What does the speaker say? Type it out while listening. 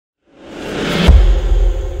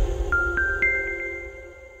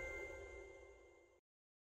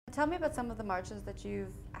tell me about some of the marches that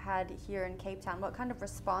you've had here in Cape Town. What kind of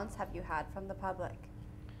response have you had from the public?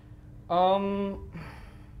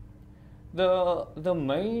 The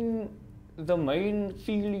main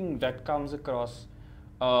feeling that comes across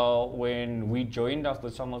when we joined up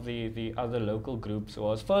with some of the other local groups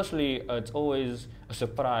was, firstly, it's always a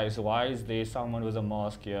surprise. Why is there someone with a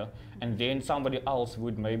mask here? And then somebody else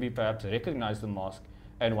would maybe perhaps recognize the mask.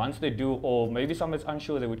 And once they do, or maybe someone's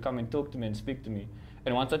unsure, they would come and talk to me and speak to me.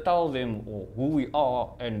 And once I tell them who we are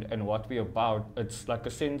and what we're about, it's like a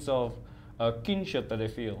sense of kinship that they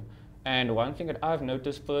feel. And one thing that I've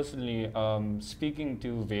noticed personally, speaking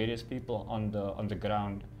to various people on the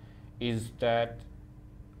ground, is that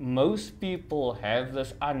most people have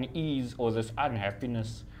this unease or this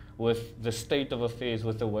unhappiness with the state of affairs,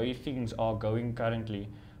 with the way things are going currently.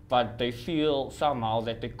 But they feel somehow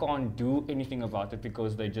that they can't do anything about it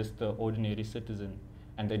because they're just the ordinary citizen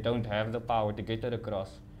and they don't have the power to get it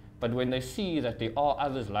across. But when they see that there are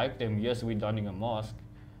others like them, yes, we're donning a mask,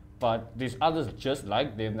 but there's others just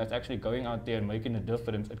like them that's actually going out there and making a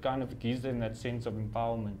difference, it kind of gives them that sense of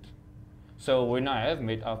empowerment. So when I have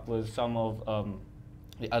met up with some of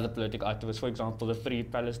the other political activists, for example, the Free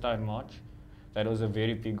Palestine March, that was a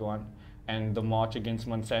very big one, and the march against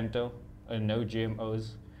Monsanto, no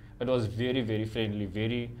GMOs, it was very, very friendly,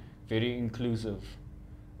 very, very inclusive.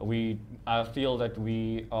 I feel that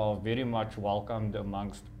we are very much welcomed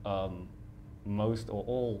amongst most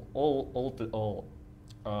or all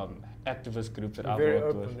activist groups that I've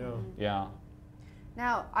worked with. Yeah.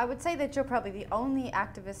 Now, I would say that you're probably the only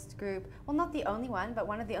activist group, well, not the only one, but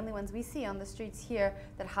one of the only ones we see on the streets here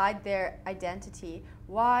that hide their identity.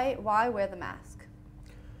 Why wear the mask?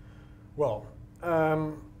 Well,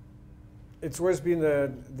 it's always been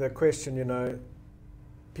the question, you know,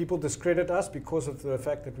 people discredit us because of the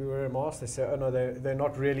fact that we wear a mask. They say, oh no, they're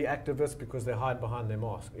not really activists because they hide behind their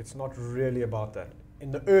mask. It's not really about that.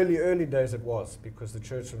 In the early days it was, because the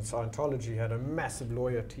Church of Scientology had a massive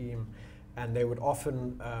lawyer team, and they would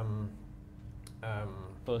often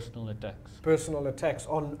personal attacks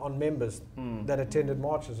on members that attended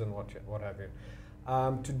marches and what have you.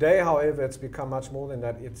 Today, however, it's become much more than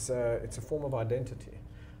that. It's a form of identity.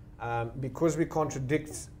 Because we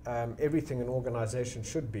contradict everything an organization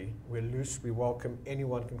should be, we're loose, we welcome,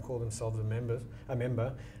 anyone can call themselves a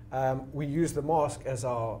member. We use the mask as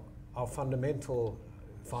our fundamental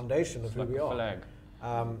foundation of who we are. Flag.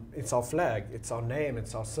 It's our flag, it's our name,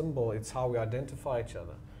 it's our symbol, it's how we identify each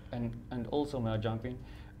other. And also, may I jump in?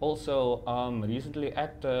 Also, recently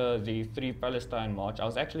at the Free Palestine March, I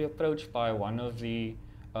was actually approached by one of the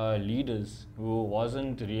leaders who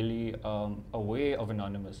wasn't really aware of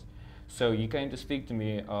Anonymous. So he came to speak to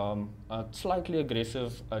me, slightly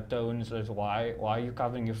aggressive tone, says, why are you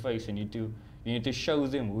covering your face? You need to show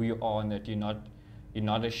them who you are and that you're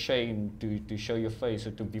not ashamed to show your face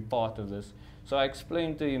or to be part of this. So I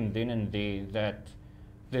explained to him then and there that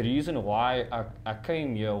the reason why I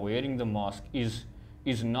came here wearing the mask is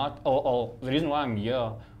not, or the reason why I'm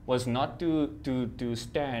here was not to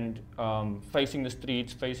stand facing the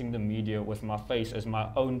streets, facing the media with my face as my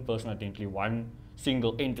own personal identity, one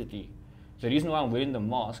single entity. The reason why I'm wearing the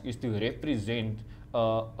mask is to represent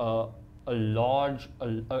a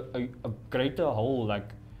greater whole,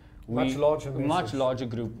 like much larger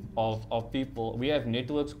group of people. We have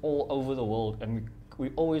networks all over the world, and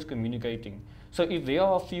we're always communicating. So if there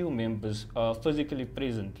are a few members physically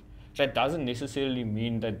present, that doesn't necessarily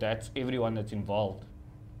mean that that's everyone that's involved.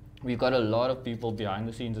 We've got a lot of people behind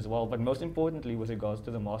the scenes as well, but most importantly, with regards to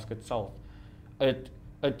the mask itself, it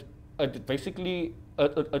basically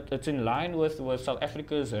it's in line with South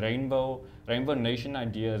Africa's Rainbow Nation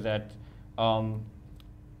idea that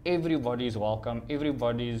everybody is welcome,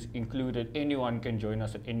 everybody is included, anyone can join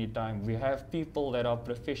us at any time. We have people that are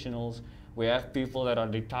professionals, we have people that are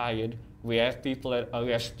retired, we have people that we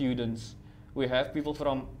have students, we have people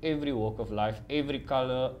from every walk of life, every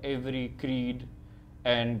color, every creed,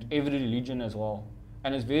 and every religion as well.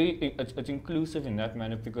 And it's inclusive in that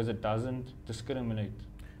manner because it doesn't discriminate.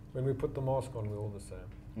 When we put the mask on, we're all the same.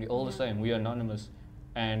 We're all the same. We're anonymous,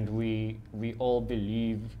 and we all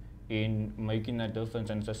believe in making that difference.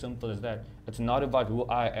 And it's as simple as that. It's not about who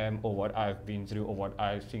I am or what I've been through or what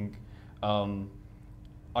I think on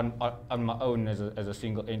my own as a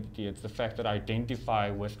single entity. It's the fact that I identify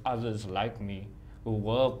with others like me who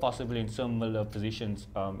were possibly in similar positions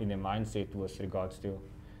in their mindset with regards to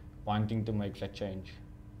wanting to make that change.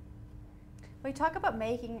 When you talk about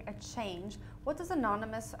making a change, what does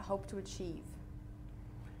Anonymous hope to achieve?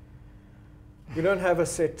 We don't have a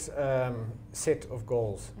set of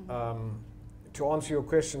goals. To answer your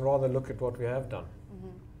question, rather look at what we have done.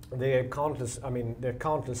 there are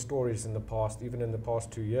countless stories in the past, even in the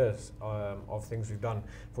past 2 years, of things we've done.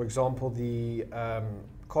 For example, the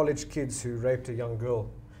college kids who raped a young girl,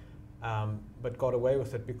 but got away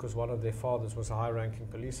with it because one of their fathers was a high-ranking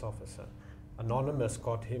police officer. Anonymous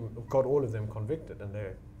got all of them convicted, and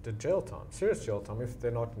they did jail time, serious jail time, if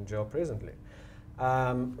they're not in jail presently.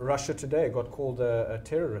 Russia Today got called a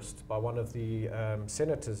terrorist by one of the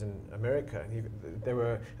senators in America. They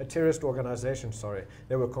were a terrorist organization, sorry.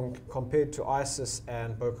 They were compared to ISIS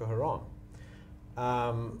and Boko Haram.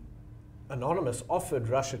 Anonymous offered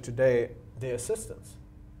Russia Today their assistance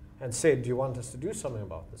and said, do you want us to do something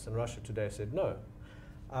about this? And Russia Today said no.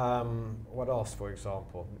 What else, for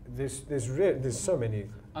example? There's so many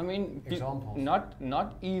examples.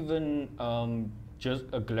 Not even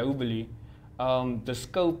just globally. The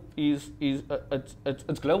scope is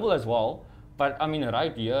it's global as well, but I mean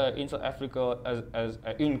right here in South Africa, as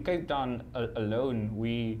in Cape Town alone,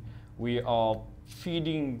 we are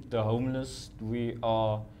feeding the homeless, we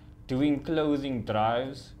are doing clothing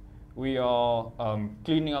drives, we are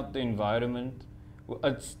cleaning up the environment.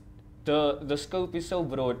 It's the scope is so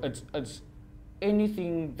broad. It's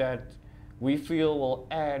anything that we feel will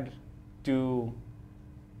add to,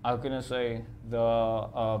 how can I say, the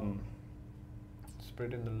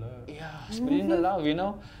spreading the love. Yeah, spreading the love, you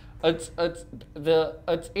know. It's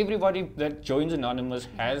everybody that joins Anonymous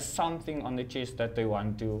has something on their chest that they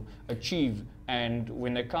want to achieve, and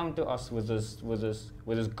when they come to us with this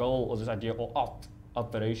goal or this idea or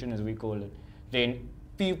operation as we call it, then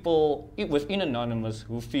people within Anonymous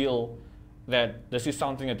who feel that this is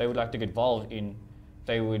something that they would like to get involved in,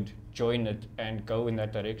 they would join it and go in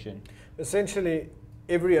that direction. Essentially,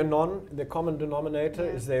 every Anon, the common denominator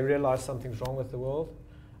is they realize something's wrong with the world.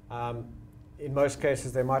 In most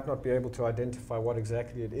cases, they might not be able to identify what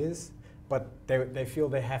exactly it is, but they feel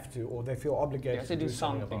they have to, or they feel obligated to do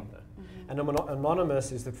something about that. And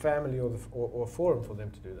Anonymous is the family or forum for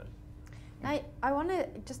them to do that. Now, I want to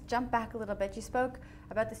just jump back a little bit. You spoke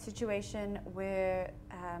about the situation where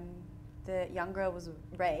the young girl was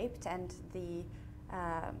raped and the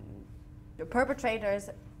perpetrators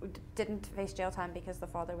didn't face jail time because the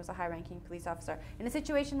father was a high-ranking police officer. In a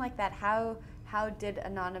situation like that, how did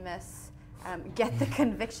Anonymous get the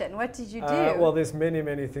conviction? What did you do? Well, there's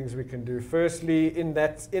many things we can do. Firstly, in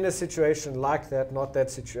a situation like that, not that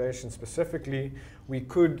situation specifically, we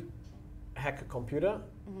could hack a computer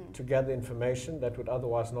to gather information that would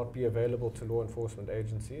otherwise not be available to law enforcement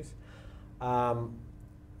agencies.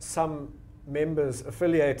 Some members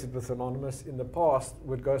affiliated with Anonymous in the past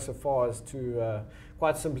would go so far as to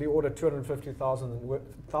quite simply order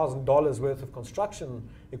 $250,000 worth of construction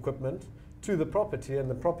equipment to the property, and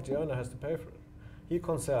the property owner has to pay for it. He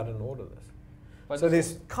can't say, I didn't order this. But so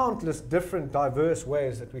there's countless different diverse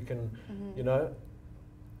ways that we can, you know,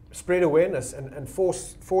 spread awareness and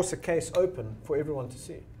force a case open for everyone to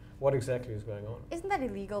see what exactly is going on. Isn't that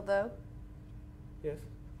illegal though? Yes.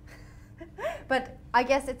 But I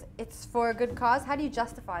guess it's for a good cause. How do you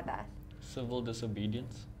justify that? Civil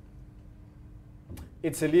disobedience.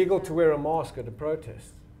 It's illegal to wear a mask at a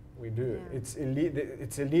protest. We do. Yeah.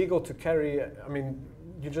 It's illegal to carry. I mean,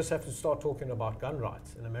 you just have to start talking about gun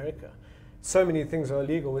rights in America. So many things are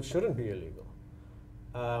illegal which shouldn't be illegal.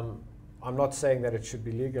 I'm not saying that it should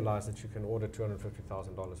be legalized that you can order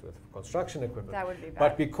 $250,000 worth of construction equipment. That would be bad.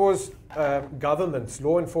 But because governments,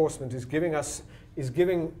 law enforcement is giving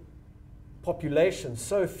populations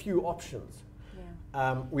so few options,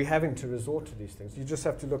 we're having to resort to these things. You just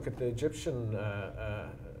have to look at the Egyptian,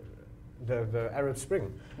 the Arab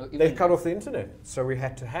Spring. They cut off the internet, so we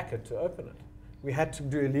had to hack it to open it. We had to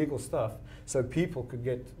do illegal stuff so people could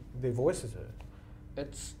get their voices heard.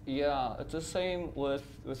 It's the same with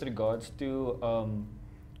regards to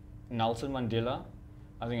Nelson Mandela.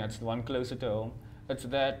 I think that's the one closer to home. It's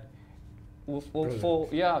that for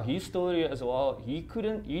his story as well. He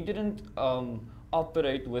didn't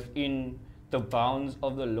operate within the bounds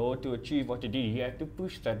of the law to achieve what he did. He had to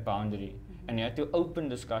push that boundary, and he had to open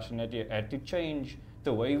discussion. He had to change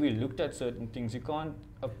the way we looked at certain things. You can't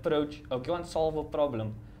solve a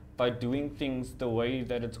problem by doing things the way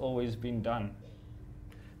that it's always been done.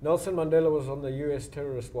 Nelson Mandela was on the US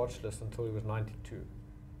terrorist watch list until he was 92.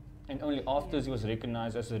 And only after he was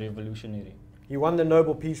recognized as a revolutionary. He won the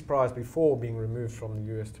Nobel Peace Prize before being removed from the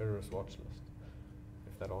US terrorist watch list,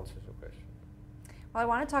 if that answers your question. Well, I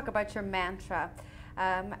want to talk about your mantra.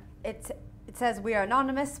 It says, we are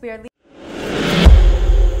anonymous, we are